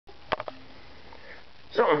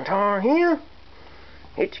Zontaar here.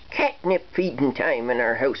 It's catnip feeding time in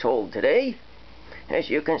our household today. As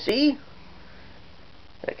you can see,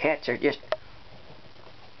 the cats are just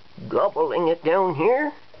gobbling it down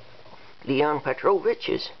here. Leon Petrovich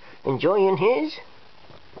is enjoying his.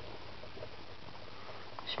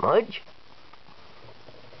 Smudge.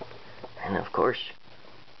 And of course,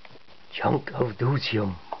 chunk of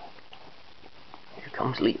docium. Here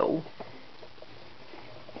comes Leo.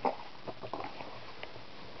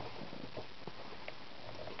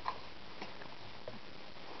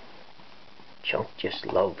 Chunk just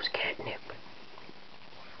loves catnip.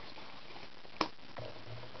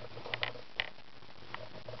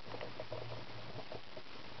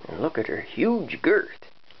 And look at her huge girth.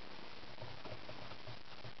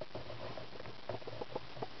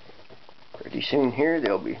 Pretty soon here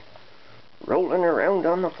they'll be rolling around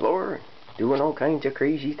on the floor and doing all kinds of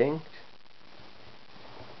crazy things.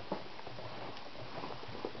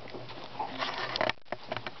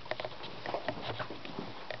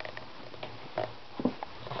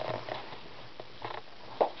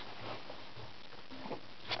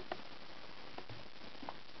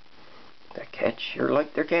 The cats sure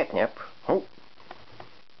like their catnip. Oh.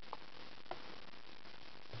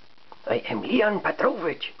 I am Leon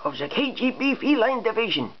Petrovich of the KGB Feline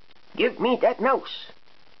Division. Give me that mouse.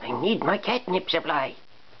 I need my catnip supply.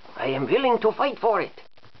 I am willing to fight for it.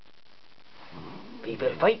 We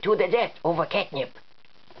will fight to the death over catnip.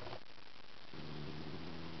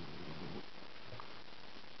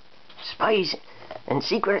 Spies and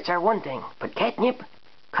secrets are one thing, but catnip,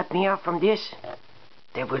 cut me off from this,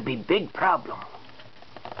 there will be big problem.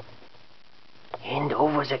 Hand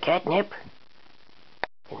over the catnip,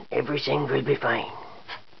 and everything will be fine.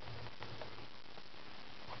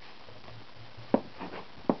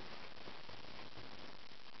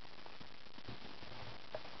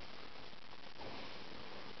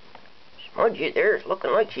 Smudgy there's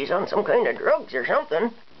looking like she's on some kind of drugs or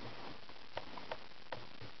something.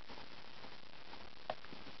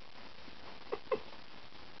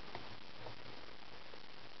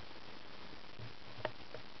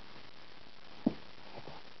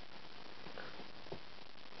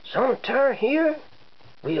 Zontaar here.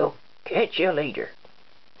 We'll catch you later.